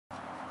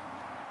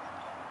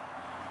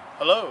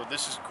Hello,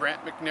 this is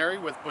Grant McNary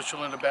with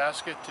Bushel in a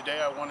Basket. Today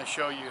I want to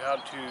show you how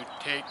to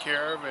take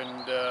care of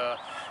and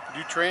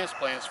do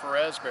transplants for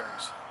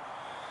raspberries.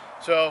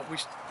 So we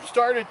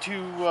started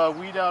to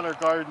weed out our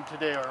garden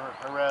today,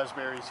 our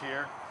raspberries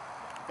here.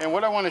 And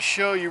what I want to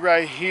show you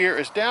right here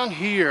is down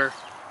here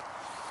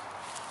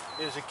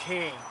is a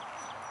cane.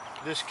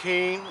 This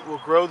cane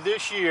will grow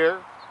this year,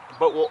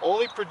 but will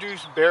only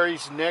produce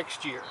berries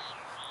next year.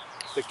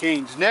 The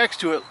canes next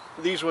to it,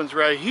 these ones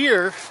right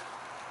here,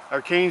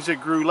 are canes that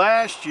grew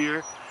last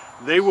year.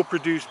 They will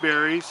produce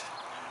berries,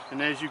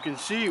 and as you can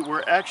see,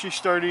 we're actually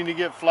starting to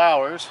get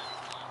flowers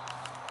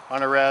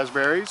on our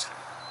raspberries.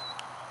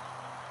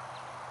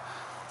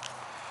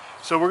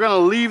 So we're going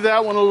to leave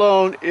that one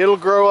alone. It'll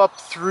grow up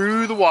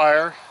through the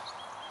wire,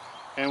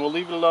 and we'll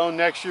leave it alone.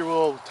 Next year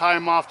we'll tie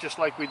them off just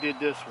like we did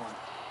this one.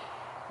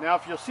 Now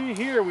if you'll see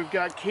here, we've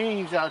got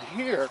canes out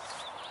here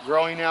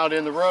growing out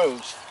in the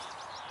rows.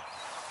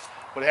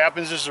 What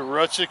happens is the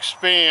roots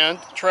expand,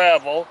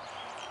 travel,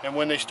 and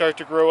when they start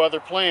to grow other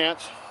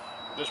plants,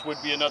 this would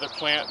be another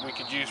plant we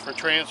could use for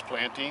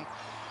transplanting.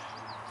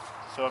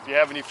 So if you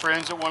have any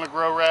friends that want to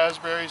grow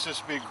raspberries,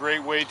 this would be a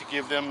great way to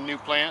give them new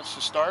plants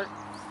to start.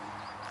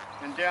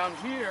 And down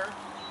here,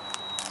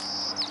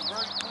 we've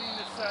already cleaned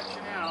this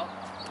section out.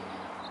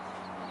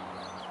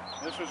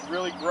 This was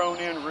really grown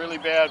in really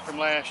bad from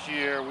last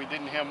year. We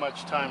didn't have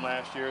much time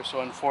last year,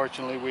 so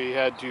unfortunately we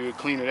had to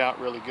clean it out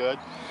really good.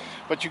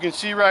 But you can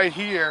see right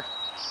here,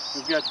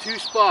 we've got two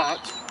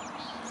spots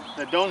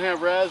that don't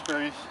have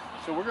raspberries,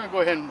 so we're going to go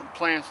ahead and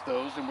plant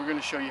those, and we're going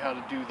to show you how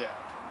to do that.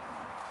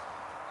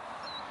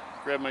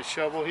 Grab my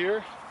shovel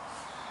here.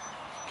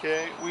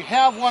 Okay, we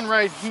have one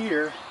right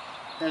here.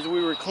 As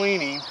we were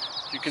cleaning,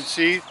 you can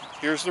see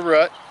here's the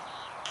rut,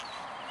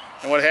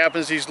 and what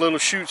happens, these little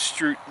shoots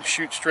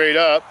shoot straight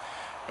up,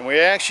 and we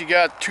actually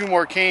got two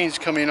more canes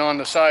coming on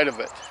the side of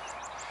it.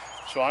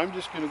 So I'm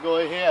just going to go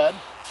ahead,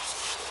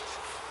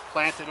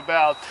 plant it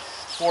about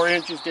 4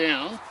 inches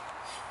down.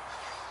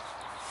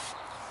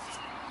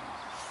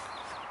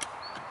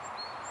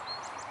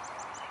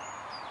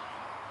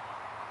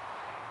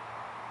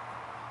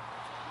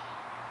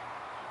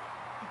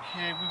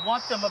 Okay, we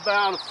want them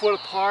about a foot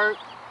apart,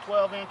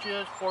 12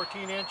 inches,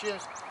 14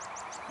 inches.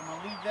 I'm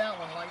going to leave that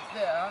one like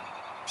that.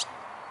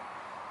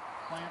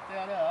 Plant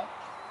that up.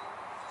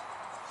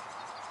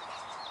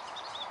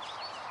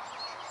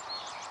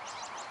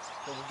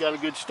 So we've got a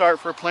good start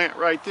for a plant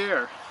right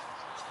there.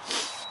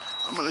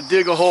 I'm going to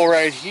dig a hole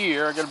right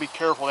here. I've got to be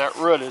careful that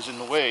root is in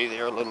the way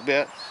there a little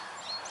bit.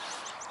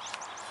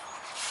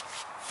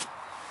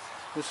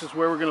 This is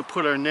where we're going to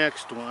put our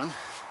next one.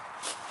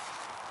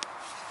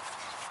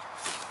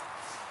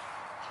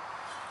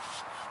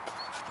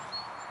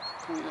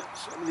 Clean up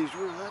some of these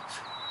roots.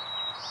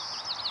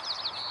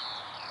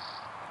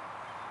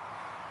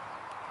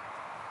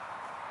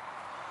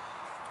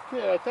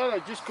 Okay, I thought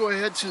I'd just go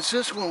ahead, since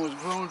this one was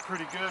growing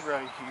pretty good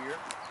right here,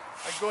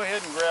 I'd go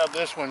ahead and grab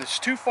this one. It's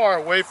too far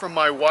away from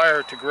my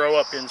wire to grow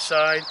up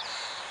inside,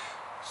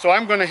 so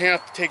I'm going to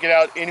have to take it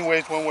out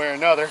anyways one way or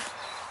another.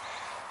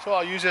 So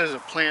I'll use it as a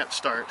plant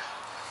start.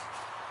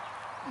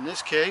 In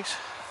this case,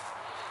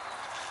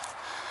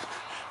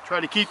 try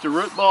to keep the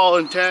root ball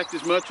intact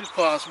as much as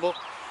possible.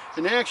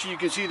 And actually you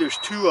can see there's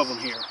two of them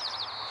here.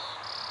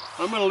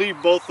 I'm going to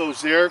leave both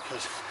those there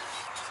because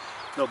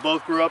they'll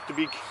both grow up to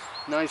be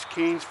nice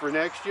canes for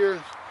next year,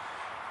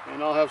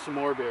 and I'll have some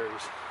more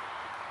berries.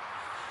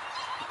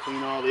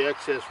 Clean all the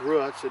excess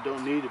roots that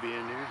don't need to be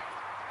in there.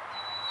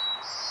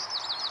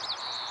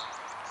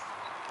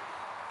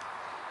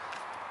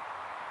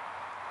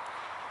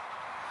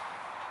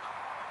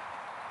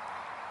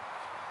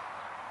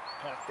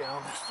 Pack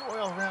down the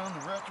soil around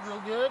the roots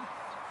real good.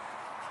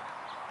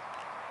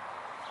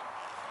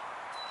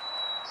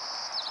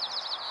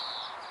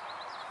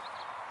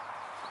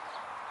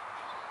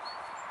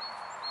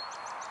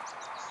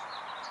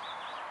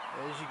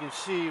 As you can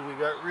see, we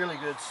got really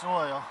good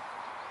soil.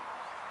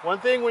 One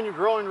thing when you're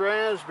growing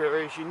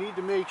raspberries, you need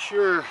to make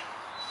sure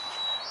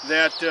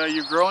that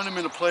you're growing them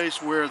in a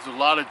place where there's a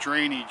lot of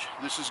drainage.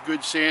 This is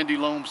good sandy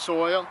loam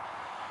soil,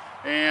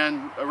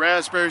 and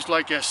raspberries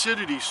like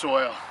acidity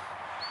soil.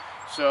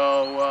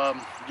 So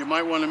you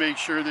might want to make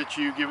sure that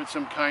you give it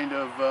some kind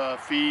of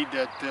feed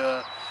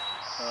that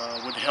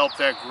would help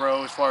that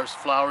grow. As far as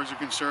flowers are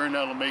concerned,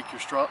 that'll make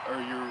your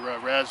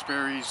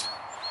raspberries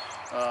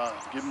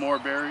get more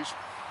berries.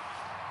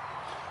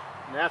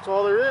 And that's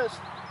all there is.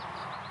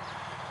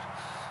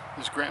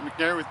 This is Grant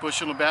McNary with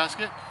Bushel in a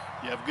Basket.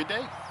 You have a good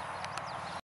day.